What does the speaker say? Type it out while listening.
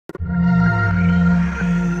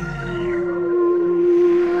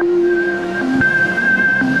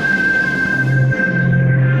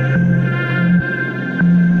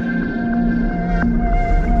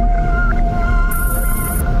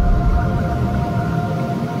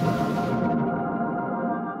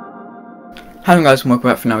Hello guys, and welcome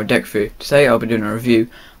back for another deck review. Today I'll be doing a review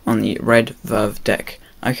on the Red Verve Deck.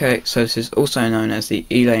 Okay, so this is also known as the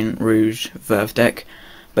Élan Rouge Verve Deck,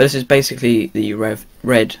 but this is basically the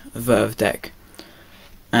Red Verve Deck.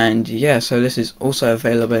 And yeah, so this is also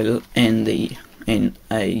available in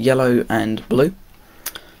a yellow and blue.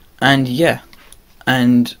 And yeah,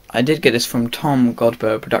 and I did get this from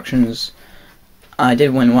TomGodberProductions. I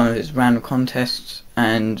did win one of his random contests,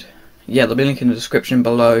 and yeah, there'll be a link in the description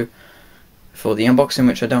below for the unboxing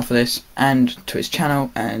which I've done for this, and to his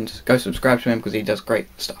channel, and go subscribe to him because he does great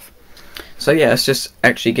stuff. So yeah, let's just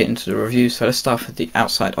actually get into the review. So let's start with the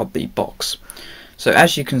outside of the box. So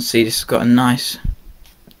as you can see, this has got a nice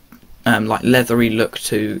like leathery look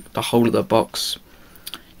to the whole of the box.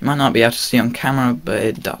 You might not be able to see on camera, but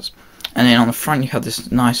it does. And then on the front you have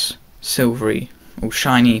this nice silvery or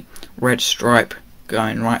shiny red stripe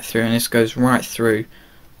going right through, and this goes right through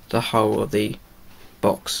the whole of the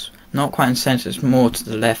box. Not quite in the centre, it's more to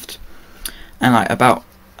the left, and like about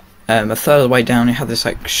a third of the way down you have this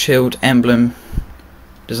like shield emblem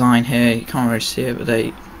design here. You can't really see it, but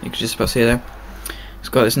you can just about see it there. It's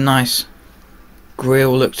got this nice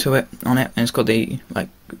grille look to it on it, and it's got the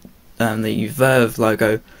the Verve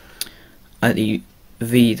logo at the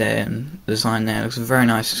V there, and the design there looks very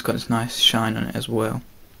nice. It's got this nice shine on it as well.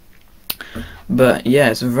 But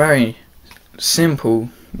yeah, it's a very simple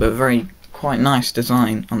but very quite nice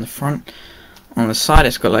design on the front. On the side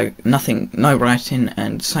it's got like no writing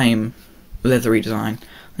and same leathery design.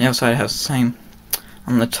 On the other side it has the same.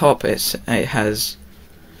 On the top it has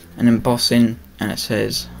an embossing and it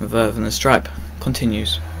says Verve, and the stripe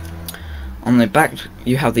continues. On the back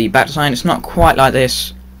you have the back design. It's not quite like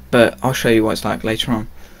this, but I'll show you what it's like later on.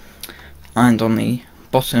 And on the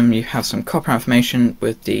bottom you have some copper information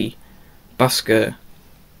with the Busker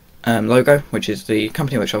logo, which is the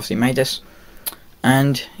company which obviously made this.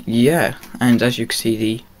 And yeah, and as you can see,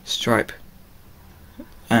 the stripe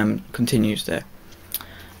continues there.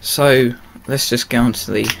 So let's just go on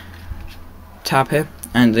to the tab here,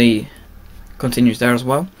 and the continues there as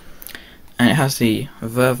well, and it has the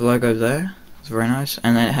Verve logo there. It's very nice,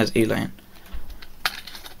 and then it has Élan.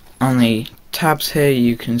 On the tabs here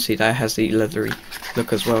you can see that it has the leathery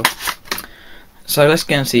look as well. So let's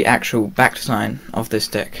get into the actual back design of this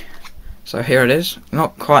deck. So here it is,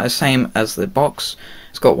 not quite the same as the box.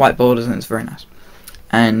 It's got white borders and it's very nice.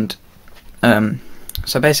 And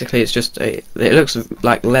so basically it's just it looks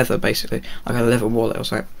like leather, basically, like a leather wallet or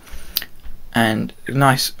something. And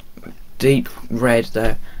nice deep red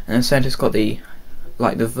there, and in the centre it's got the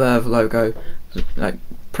Verve logo, like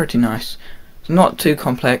pretty nice. It's not too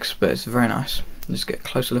complex, but it's very nice. Let's get a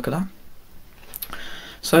closer look at that.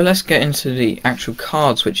 So let's get into the actual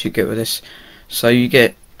cards which you get with this. So you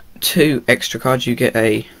get 2 extra cards. You get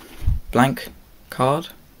a blank card,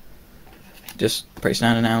 just pretty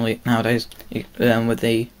standard nowadays, with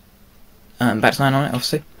the back design on it,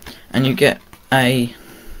 obviously. And you get a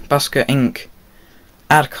Busker Ink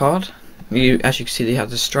ad card. As you can see, they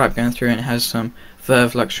have the stripe going through, and it has some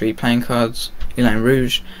Verve luxury playing cards. Élan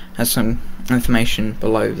Rouge has some information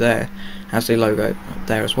below there, has the logo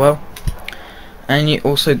there as well. And you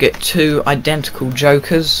also get 2 identical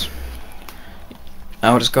jokers.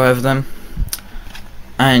 I'll just go over them,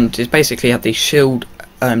 and it's basically have the shield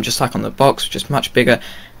just like on the box, just much bigger,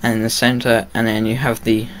 and in the center, and then you have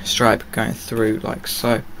the stripe going through like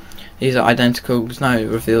so. These are identical, there's no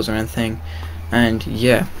reveals or anything. And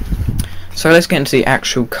yeah, so let's get into the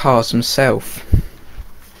actual cards themselves.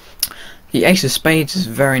 The Ace of Spades is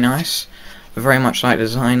very nice, very much like the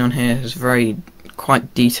design on here. It's very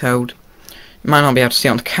quite detailed. You might not be able to see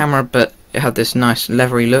it on the camera, but it had this nice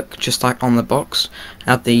leathery look, just like on the box. It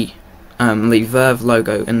had the Verve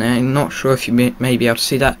logo in there. I'm not sure if you may be able to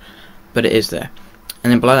see that, but it is there.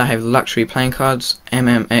 And then below that I have luxury playing cards,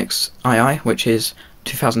 MMXII, which is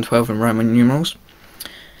 2012 in Roman numerals.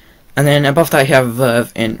 And then above that you have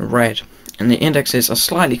Verve in red. And the indexes are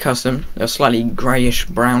slightly custom. They're slightly greyish,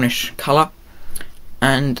 brownish colour.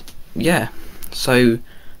 And yeah, so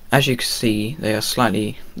as you can see, they are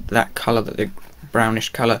slightly that colour, that the brownish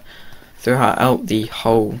colour, throughout the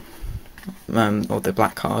whole of the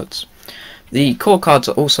black cards. The core cards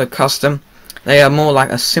are also custom. They are more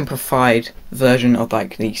like a simplified version of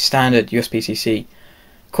like the standard USB-CC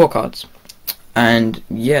core cards. And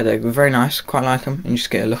yeah, they're very nice, quite like them, and you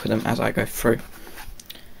just get a look at them as I go through.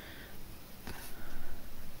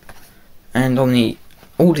 And on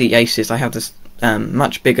all the aces I have this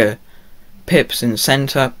much bigger pips in the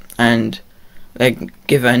centre, and they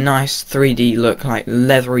give a nice 3D look, like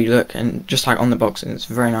leathery look, and just like on the box, and it's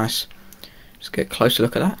very nice. Just get a closer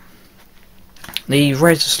look at that. The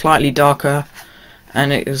reds are slightly darker,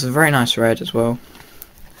 and it is a very nice red as well.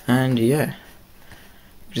 And yeah,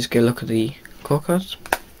 just get a look at the core cards.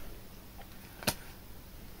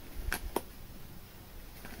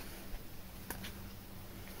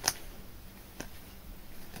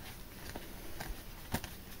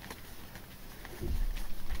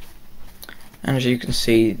 And as you can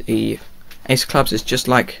see, the Ace of Clubs is just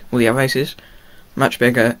like all the other aces, much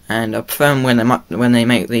bigger, and I prefer them when they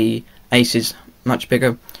make the aces much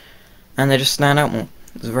bigger, and they just stand out more.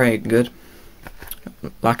 It's very good,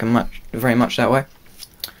 like them very much that way.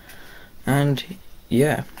 And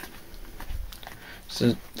yeah,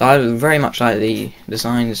 so I very much like the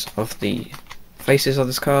designs of the faces of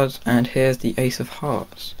this card. And here's the Ace of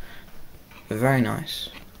Hearts, very nice.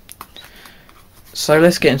 So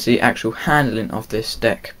let's get into the actual handling of this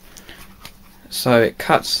deck. So it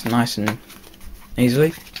cuts nice and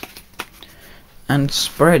easily, and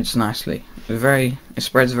spreads nicely. It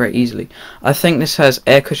spreads very easily. I think this has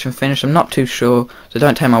air cushion finish. I'm not too sure, so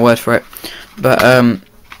don't take my word for it. But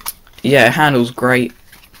yeah, it handles great,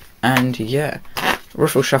 and yeah,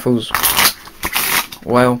 ruffle shuffles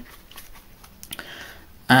well,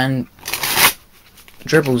 and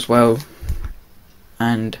dribbles well,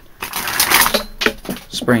 and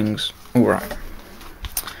springs alright.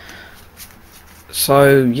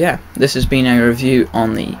 So yeah, this has been a review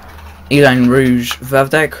on the Élan Rouge Verve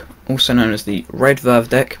Deck, also known as the Red Verve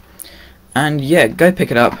Deck. And yeah, go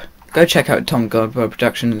pick it up, go check out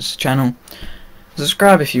TomGodberProductions channel,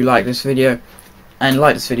 subscribe if you like this video, and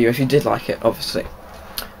like this video if you did like it, obviously.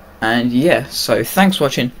 And yeah, so thanks for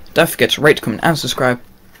watching, don't forget to rate, comment and subscribe.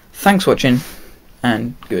 Thanks for watching,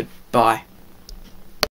 and goodbye.